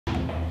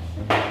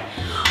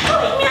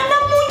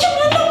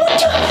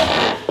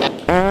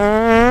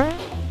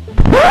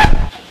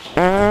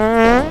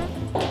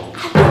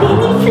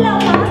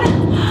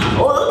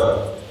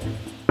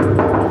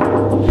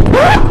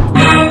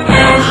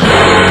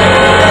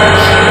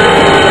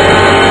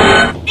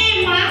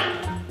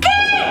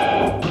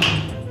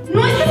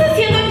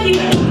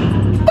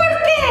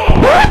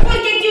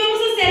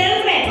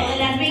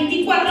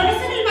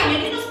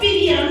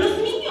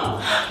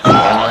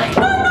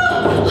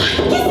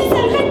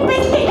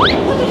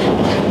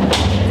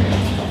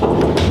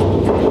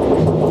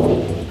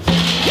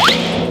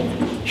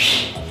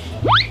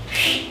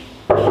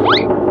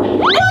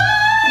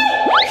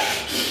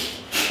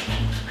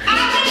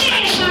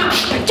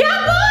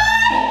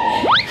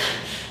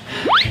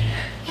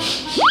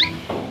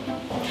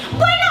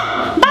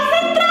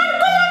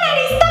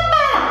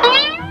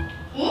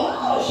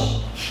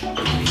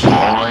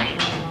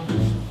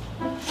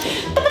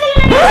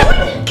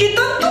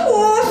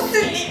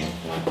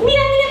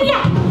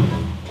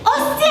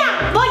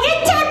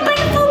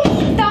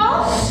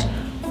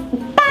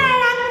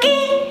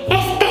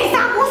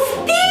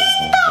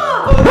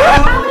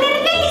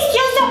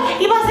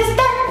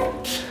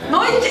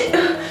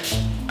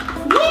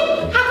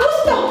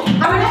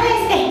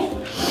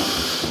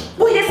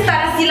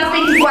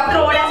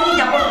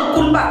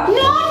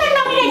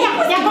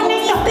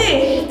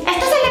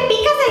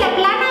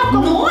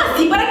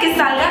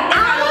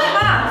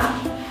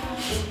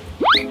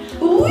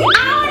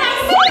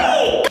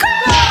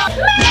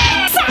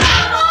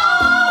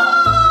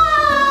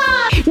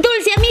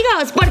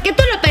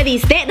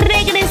pediste,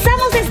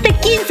 regresamos este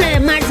 15 de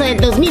marzo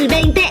del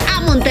 2020 a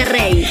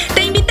Monterrey.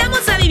 Te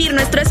invitamos a vivir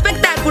nuestro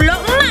espectáculo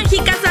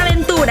Mágicas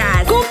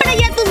Aventuras. Compra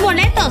ya tus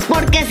boletos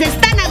porque se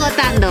están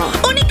agotando.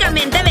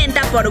 Únicamente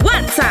venta por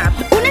WhatsApp.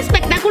 Un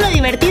espectáculo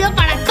divertido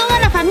para toda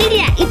la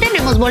familia y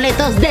tenemos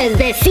boletos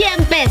desde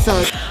 100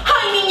 pesos.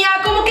 Ay, niña,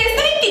 como que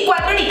este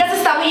 24 horitas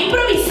está muy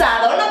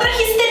improvisado. No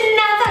trajiste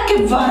nada, qué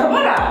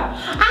bárbara.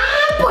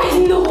 Ah, pues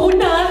no,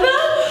 nada.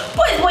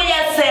 Pues voy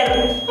a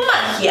hacer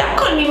magia.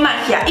 Con mi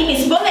magia y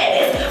mis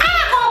poderes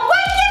 ¡hago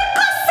cualquier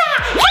cosa!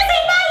 ¡Yo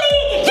soy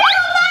Mali! ¡Yo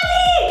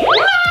Mali!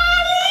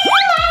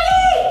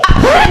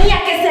 ¡Mali! Tenía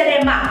que ser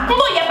Emma.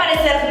 Voy a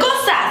aparecer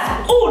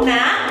cosas. 1,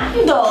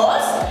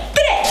 2,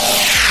 3.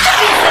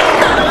 ¿Viste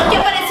todo lo que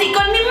aparecí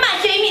con mi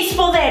magia y mis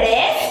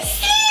poderes?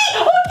 ¡Sí!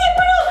 Oye,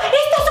 pero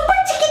está súper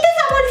chiquita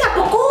esa bolsa,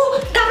 Coco.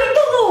 Cabe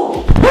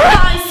todo.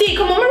 Ay, sí,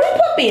 como Mary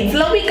Poppins,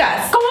 ¿lo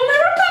ubicas? Como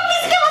Mary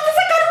Poppins, que vas a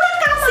sacar una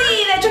cama. Sí,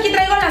 de hecho aquí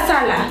traigo la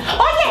sala.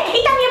 Oye,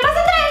 y también vas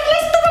a traer la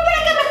estufa para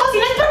que me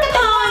cocines porque te...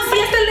 Ay, sí,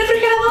 hasta el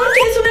refrigerador.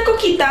 ¿Quieres una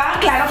coquita?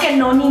 Claro que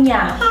no,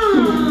 niña.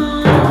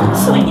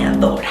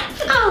 Soñadora.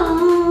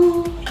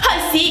 Ay,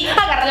 sí,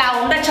 agarra la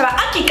onda, chava.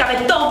 Aquí cabe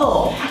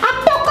todo. ¿A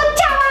poco,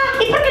 chava?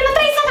 ¿Y por qué no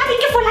traes a Gaby,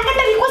 que fue la que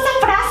te dijo esa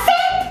frase?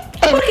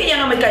 Porque ya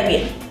no me cae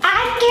bien.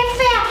 Ay, qué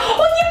fea.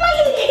 Oye,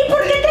 Mali, ¿y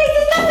por qué traes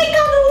esta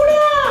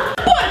secadora?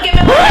 Porque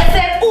me voy a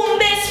hacer un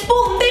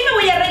despunte y me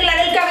voy a arreglar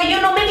el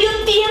cabello. No me dio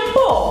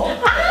tiempo.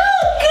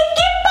 Qué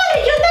padre.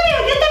 Yo te veo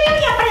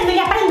y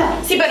aprendo.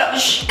 Sí, pero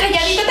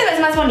calladita te ves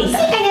más bonita.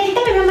 Sí,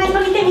 calladita me veo más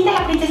bonita. Emita,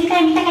 la princesita de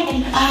Emita,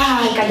 calladita.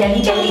 Ay,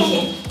 calladita,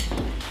 dije.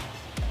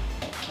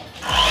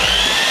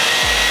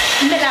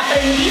 ¿Me la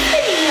aprendiste,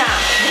 niña?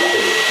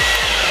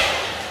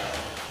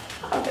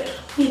 A ver,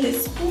 mi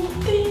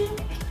despunte.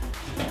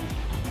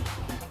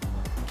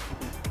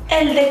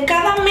 El de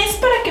cada mes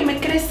para que me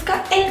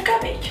crezca el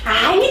cabello.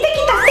 Ay, ni te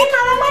quitaste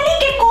nada, Mali.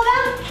 ¿Qué coda?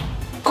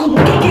 ¿Cómo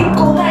que qué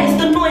coda?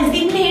 Esto no es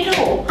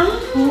dinero. Ay.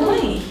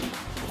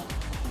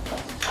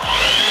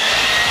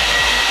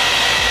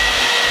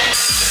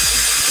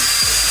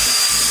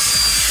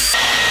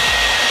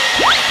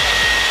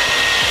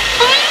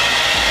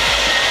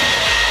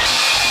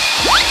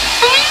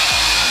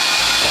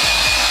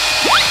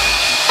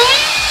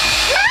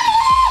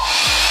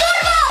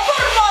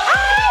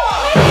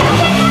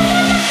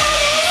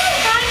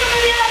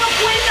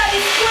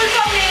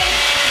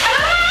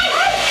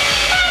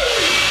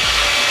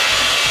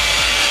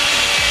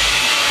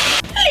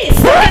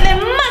 Quedé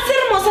más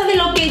hermosa de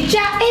lo que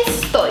ya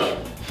estoy.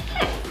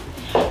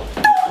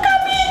 Toca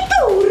mi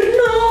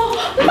turno.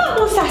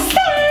 Vamos a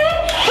hacer...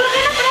 ¿Por qué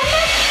no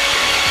prendes?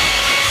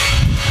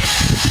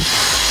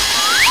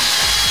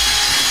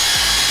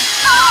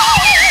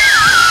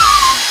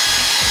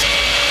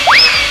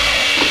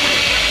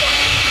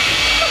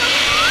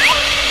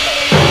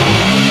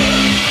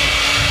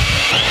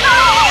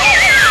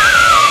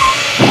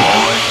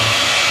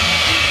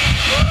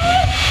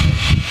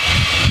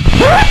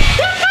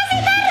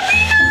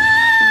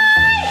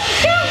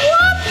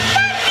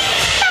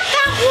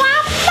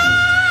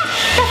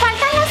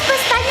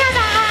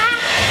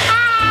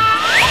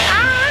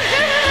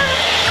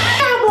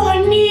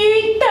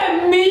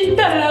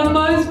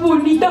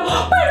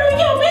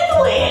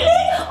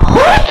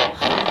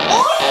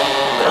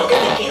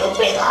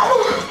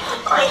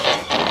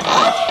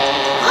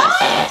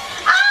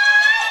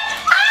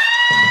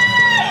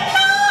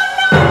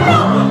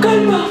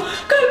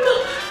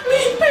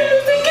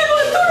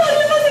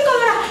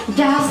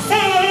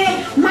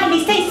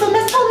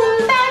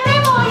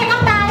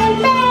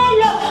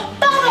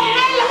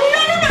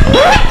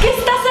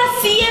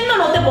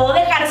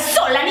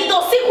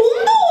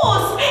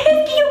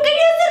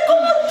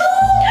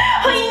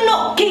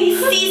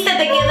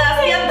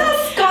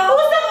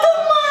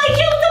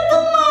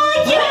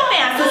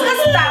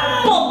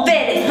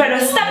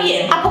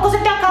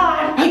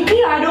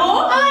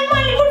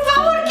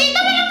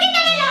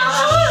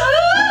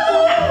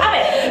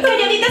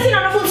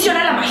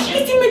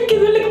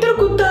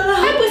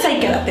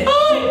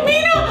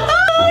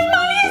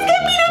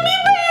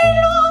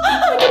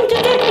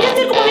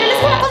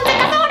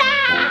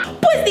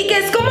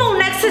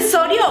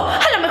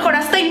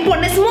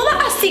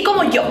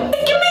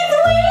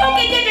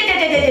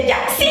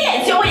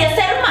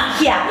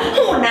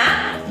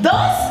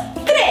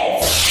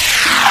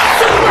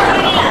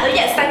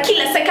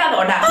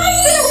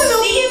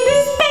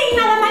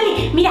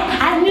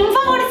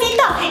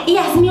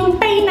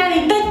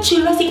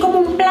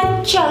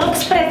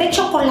 express de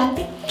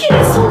chocolate.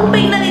 ¿Quieres un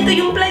peinadito y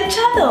un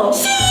planchado?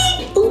 Sí.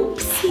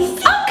 Upsis.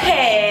 Ok.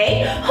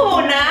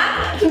 1,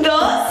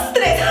 2,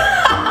 3.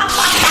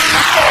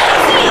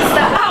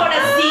 ¿Lista? Ahora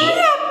sí.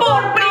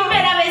 Por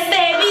primera vez te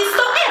he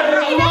visto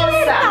hermosa. ¿De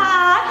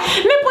verdad?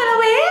 ¿Me puedo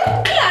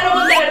ver? Claro,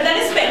 voltea a verte al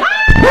espejo.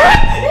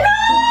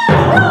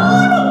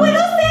 ¡No puedo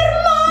ser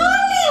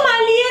Mali!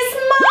 Mali es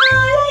mala,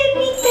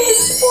 Emita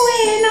es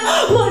buena.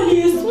 Mali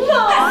es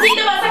mala. Así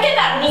te vas a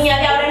quedar, niña,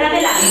 de ahora en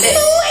adelante.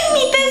 No,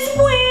 Emita es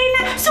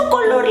buena. Su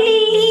color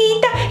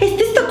lilita.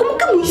 Este está como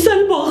que muy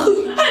salvaje.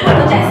 Ay,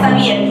 bueno, ya está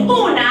bien.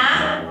 1,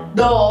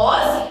 2.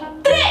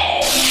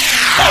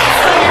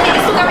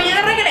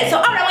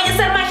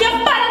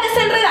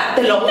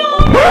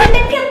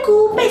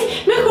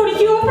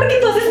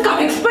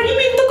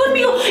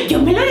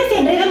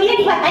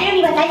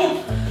 ni batallo.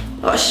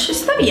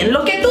 Está bien,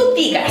 lo que tú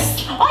digas.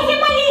 Oye,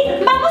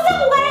 Mali, vamos a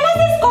jugar a las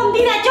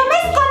escondidas. Yo me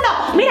escondo.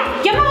 Mira,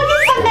 yo me voy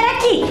a esconder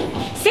aquí.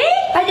 ¿Sí?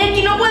 Ay,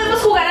 aquí no podemos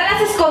jugar a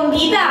las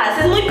escondidas.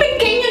 Es muy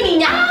pequeño,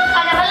 niña.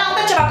 Agarra la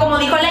onda, chava, como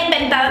dijo la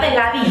inventada de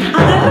Gaby.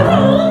 Agarra la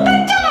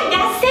onda, chava. Ya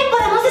sé,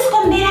 podemos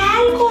esconder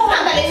algo.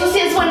 Ándale, eso sí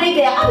es buena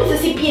idea. A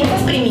veces sí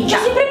piensas, primicha.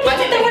 Yo siempre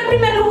pienso que tengo el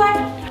primer lugar.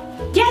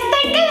 Ya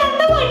estoy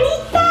quedando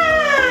bonita.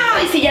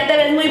 Ay, sí, ya te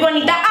ves muy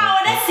bonita.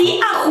 Ahora sí,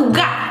 a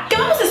jugar. ¿Qué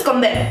vamos a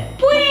esconder?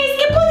 Pues,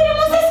 ¿qué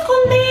podremos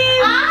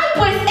esconder? Ay,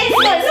 pues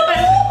esto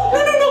es...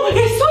 No,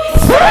 eso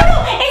es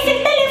solo. Es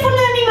el teléfono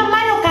de mi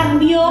mamá, lo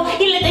cambió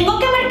y le tengo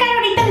que marcar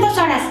ahorita en 2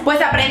 horas.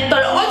 Pues aprendo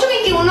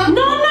 821.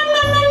 No.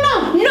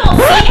 No,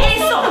 sí,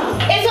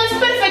 eso es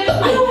perfecto.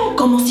 Ay,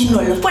 como si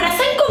no lo fueras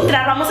a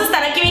encontrar. Vamos a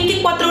estar aquí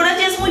 24 horas,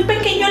 ya es muy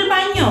pequeño el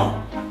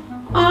baño.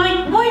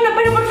 Ay, bueno,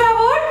 pero por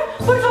favor,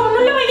 no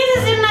le vayas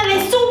a hacer nada.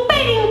 Es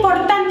súper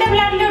importante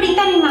hablarle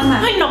ahorita a mi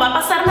mamá. Ay, no va a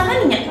pasar nada,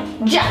 niña.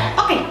 Ya,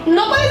 ok,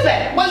 no puedes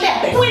ver,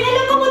 volteate.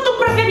 Cuídalo como tu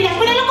propia vida,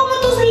 cuídalo como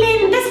tus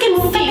lentes que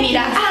nunca Sí, te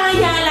mira, quitas.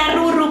 ay, a la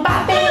rurru,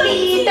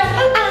 papelita,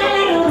 a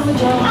la rurru,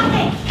 yo. Ok,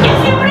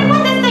 yo siempre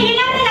cuando estoy en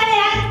la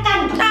regadera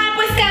canto. Ah,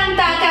 pues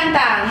canta.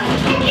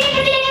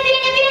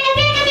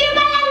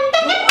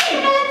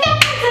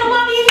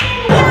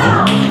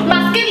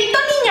 Más quedito,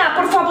 niña,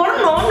 por favor,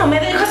 no me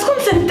dejas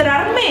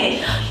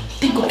concentrarme.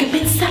 Tengo que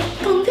pensar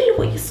dónde lo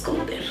voy a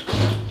esconder.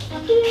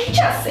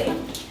 Ya sé.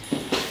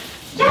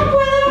 ¿Ya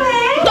puedo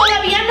ver?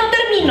 Todavía no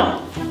termino.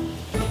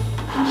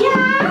 ¿Ya?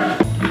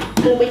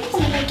 Lo voy a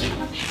poner aquí.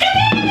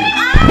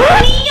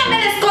 ¡Ah, niña, me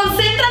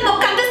desconcentras! No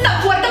cantes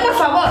tan fuerte, por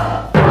favor.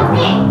 Ok.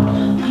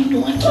 Ay, no,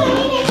 aquí.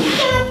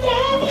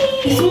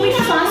 Es muy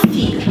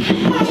fácil.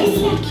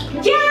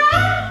 ¿Ya?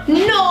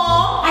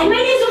 No. Ay,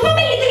 Mari, es un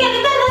papelito, ya te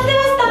tardaste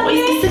bastante. Ay,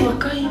 es que se va a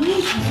caer.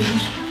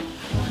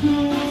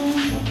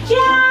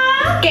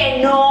 ¿Ya? Que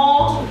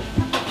no.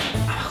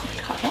 Abajo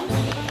del jabón.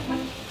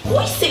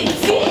 Uy, se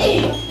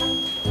ve.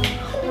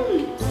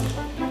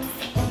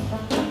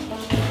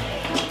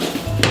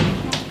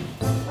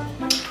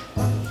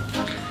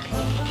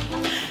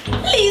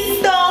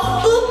 Listo.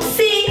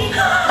 Upsi.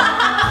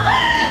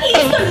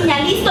 Listo, niña,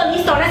 listo.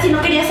 Ahora si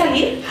no quería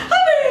salir. A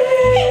ver,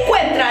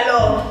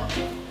 encuéntralo.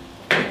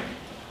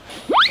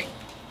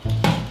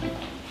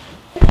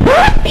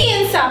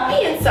 Piensa. A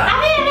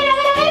ver.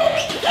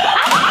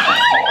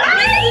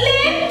 ¡Mis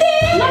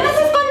lentes! ¿No los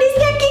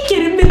escondiste aquí?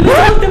 ¿Quieren ver los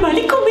ojos de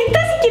Mali? Comenta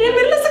si quieren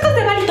ver los ojos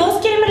de Mali.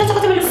 Todos quieren ver los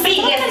ojos de Mali.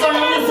 Sigues con lo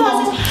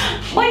mismo.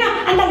 Bueno,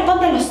 ándale,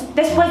 póntelos.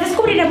 Después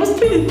descubriremos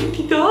tu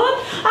identidad.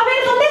 A ver,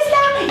 ¿dónde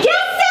está? ¡Ya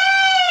sé!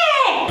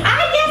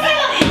 ¡Ay, ya sé!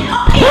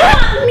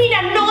 Emma,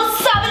 mira, no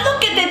sabes lo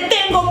que te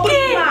tengo,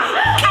 prima.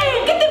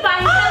 Algo que te va a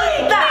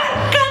encantar.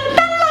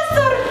 ¡Cantan las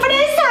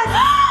sorpresas!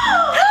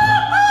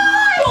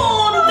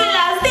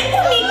 Póntelas de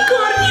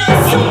unicornio,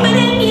 súper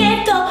el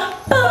nieto,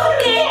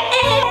 porque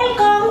Él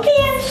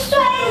confía en sus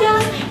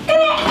sueños,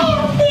 cree en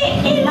ti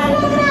y lo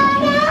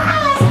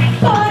lograrás.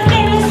 Porque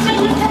los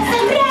sueños se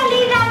hacen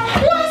realidad.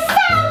 Las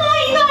amo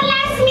y no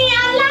las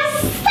mías, las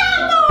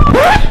amo.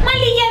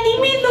 Malilla,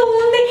 dime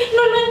dónde.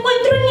 No lo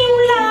encuentro en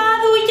ningún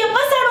lado y ya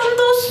pasaron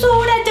 2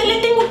 horas. Ya le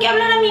tengo que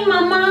hablar a mi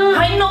mamá.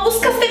 Ay, no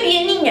buscaste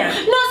bien, niña.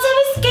 No,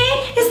 ¿sabes qué?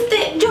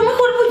 Yo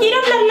mejor voy a ir a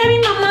hablarle a mi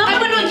mamá. Ay,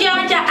 bueno, ya.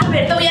 A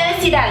ver, te voy a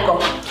decir algo.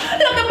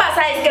 Lo que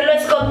pasa es que lo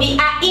escondí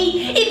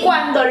ahí y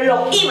cuando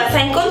lo ibas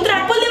a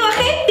encontrar, pues le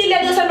bajé. Dile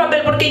adiós al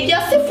papel porque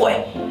ya se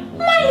fue.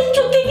 Mali,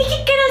 yo te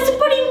dije que era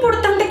súper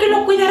importante que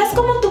lo cuidaras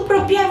como tu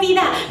propia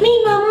vida. Mi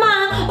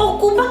mamá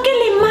ocupa que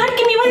le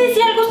marque. Me iba a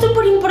decir algo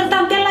súper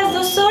importante a las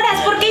 2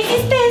 horas. ¿Por qué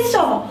hiciste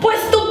eso? Pues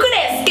tú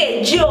crees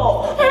que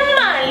yo,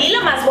 Mali,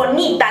 la más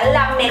bonita,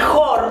 la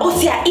mejor, o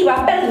sea, iba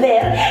a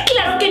perder.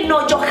 Claro que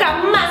no, yo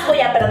jamás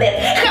voy a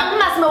perder.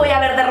 Jamás me voy a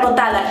ver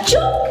derrotada. Yo,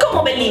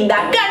 como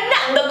Belinda,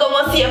 ganando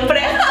como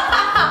siempre.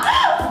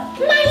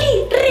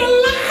 Mali,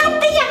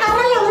 relájate y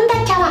agarra la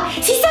onda, chava.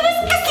 Si sabes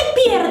que si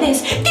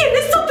pierdes,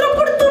 tienes otra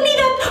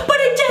oportunidad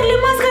para echarle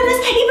más ganas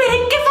y ver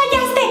en qué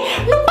fallaste.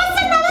 No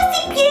pasa nada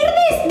si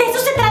pierdes. De eso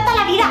se trata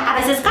la vida. A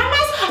veces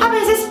ganas, a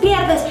veces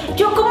pierdes.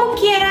 Yo como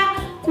quiera,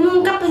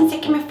 nunca pensé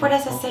que me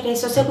fueras a hacer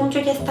eso. Según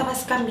yo ya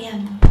estabas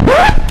cambiando.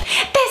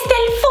 Desde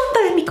el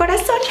fondo de mi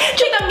corazón.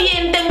 Yo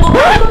también tengo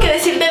algo que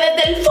decirte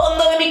desde el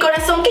fondo de mi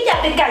corazón. Que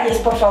ya te calles,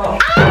 por favor.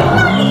 ¡Ay,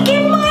 Mali, qué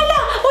mala!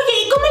 Oye,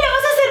 ¿y cómo le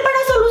vas a hacer para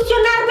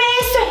solucionarme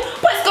eso?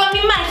 Pues con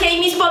mi magia y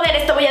mis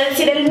poderes te voy a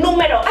decir el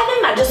número.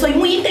 Además, yo soy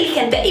muy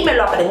inteligente y me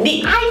lo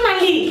aprendí. Ay,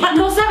 Mali,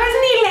 no sabes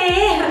ni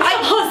leer. Ay,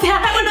 o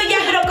sea, bueno, ya,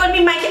 pero con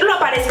mi magia lo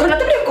aparezco, no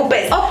te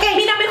preocupes. Ok.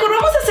 Mira, mejor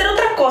vamos a hacer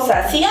otra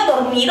cosa, ¿sí? A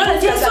dormir o Ya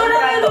es descansar un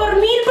hora de rato.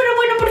 dormir, pero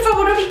bueno, por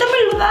favor, ahorita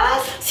me lo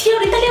das. Sí,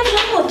 ahorita le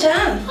hablamos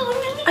ya.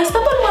 Ahí está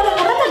tu almohada,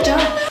 agárrala ya.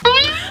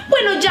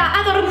 Bueno, ya,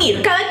 a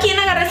dormir. Cada quien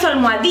agarre su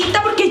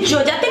almohadita porque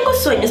yo ya tengo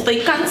sueño, estoy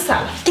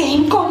cansada. Qué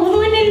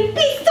incómodo en el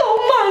piso,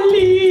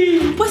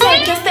 Mali. Pues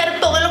hay que hacer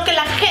todo lo que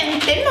la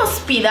gente nos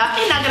pida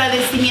en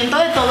agradecimiento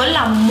de todo el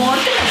amor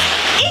que nos...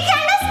 Y ya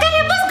nos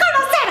queremos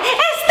conocer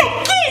este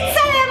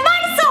 15 de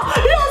marzo.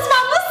 Los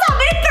vamos a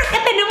ver porque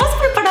tenemos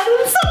preparado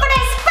un súper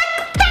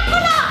espectáculo.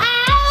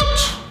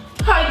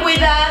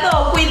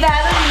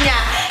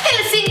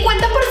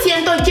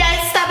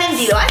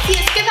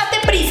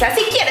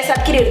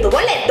 adquirir tu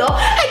boleto,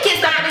 aquí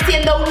está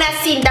apareciendo una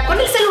cinta con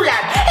el celular.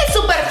 Es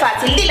súper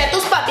fácil, dile a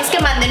tus papis que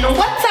manden un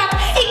WhatsApp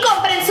y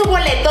compren su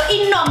boleto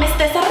y no me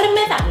estés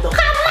arremedando.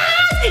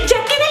 ¡Jamás!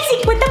 Ya queda el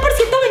 50%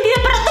 vendido,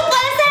 pero tú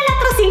puedes ser el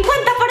otro 50%,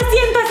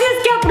 así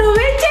es que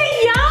aprovecha y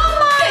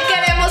llama. Te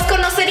queremos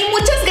conocer y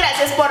muchas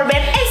gracias por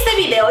ver este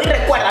video y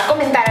recuerda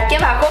comentar aquí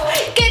abajo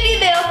qué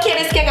video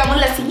quieres que hagamos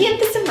la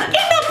siguiente semana. Y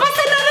no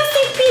pasa nada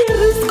si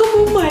pierdes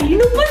como Mali,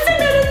 no pasa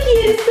nada si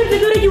eres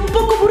perdedora y un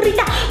poco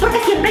burrita, porque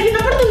siempre hay una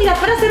oportunidad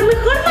para ser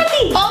mejor,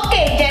 Mali. Ok,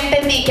 ya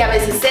entendí que a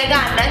veces se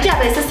gana y a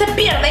veces se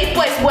pierde y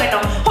pues bueno,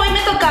 hoy me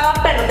tocaba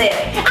perder.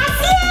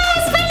 ¡Así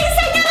es! ¡Feliz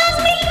año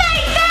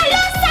 2020!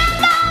 ¡Los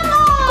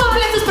amamos!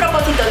 Cumple tus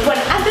propósitos.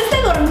 Bueno, antes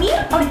de dormir,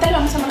 ahorita le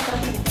vamos a marcar a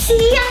ti. Sí,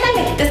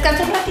 ándale.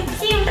 Descansa un ratito.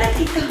 Sí, un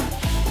ratito.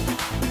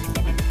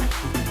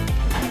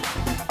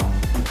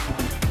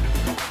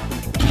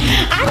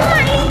 ¡Ay,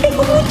 Mali!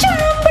 ¡Tengo mucha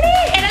hambre!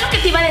 Era lo que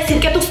te iba a decir,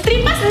 que tus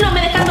tripas no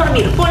me dejan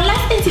dormir. Ponlas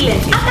en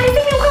silencio.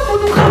 Apárteme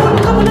un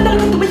jamón, ándale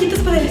con tu bellitos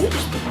poderes.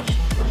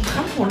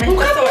 Un ¡Un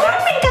jamón!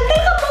 ¡Me encanta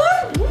el jamón!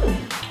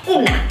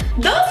 1,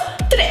 2,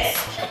 3.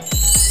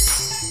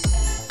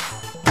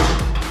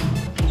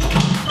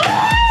 ¡Voy a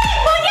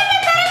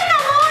meter el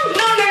jamón!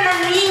 No,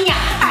 niña.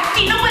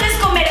 Aquí no puedes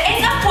comer,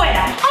 es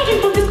afuera. ¡Ay,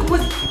 entonces cómo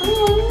es!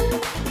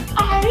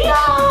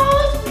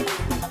 ¡Adiós!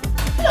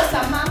 Los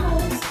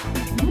amamos.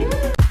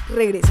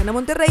 Regresan a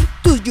Monterrey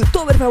tus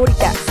youtubers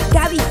favoritas,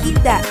 Gaby y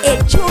Hilda,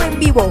 el show en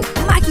vivo,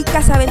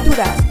 Mágicas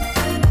Aventuras.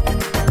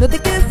 No te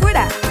quedes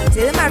fuera,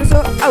 15 de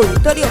marzo,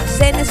 Auditorio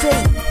CNCI.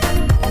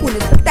 Un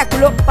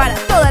espectáculo para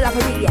toda la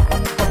familia.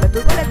 Compra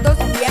tus boletos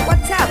vía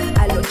WhatsApp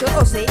al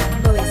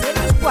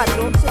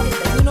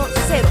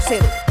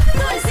 812-904-7100.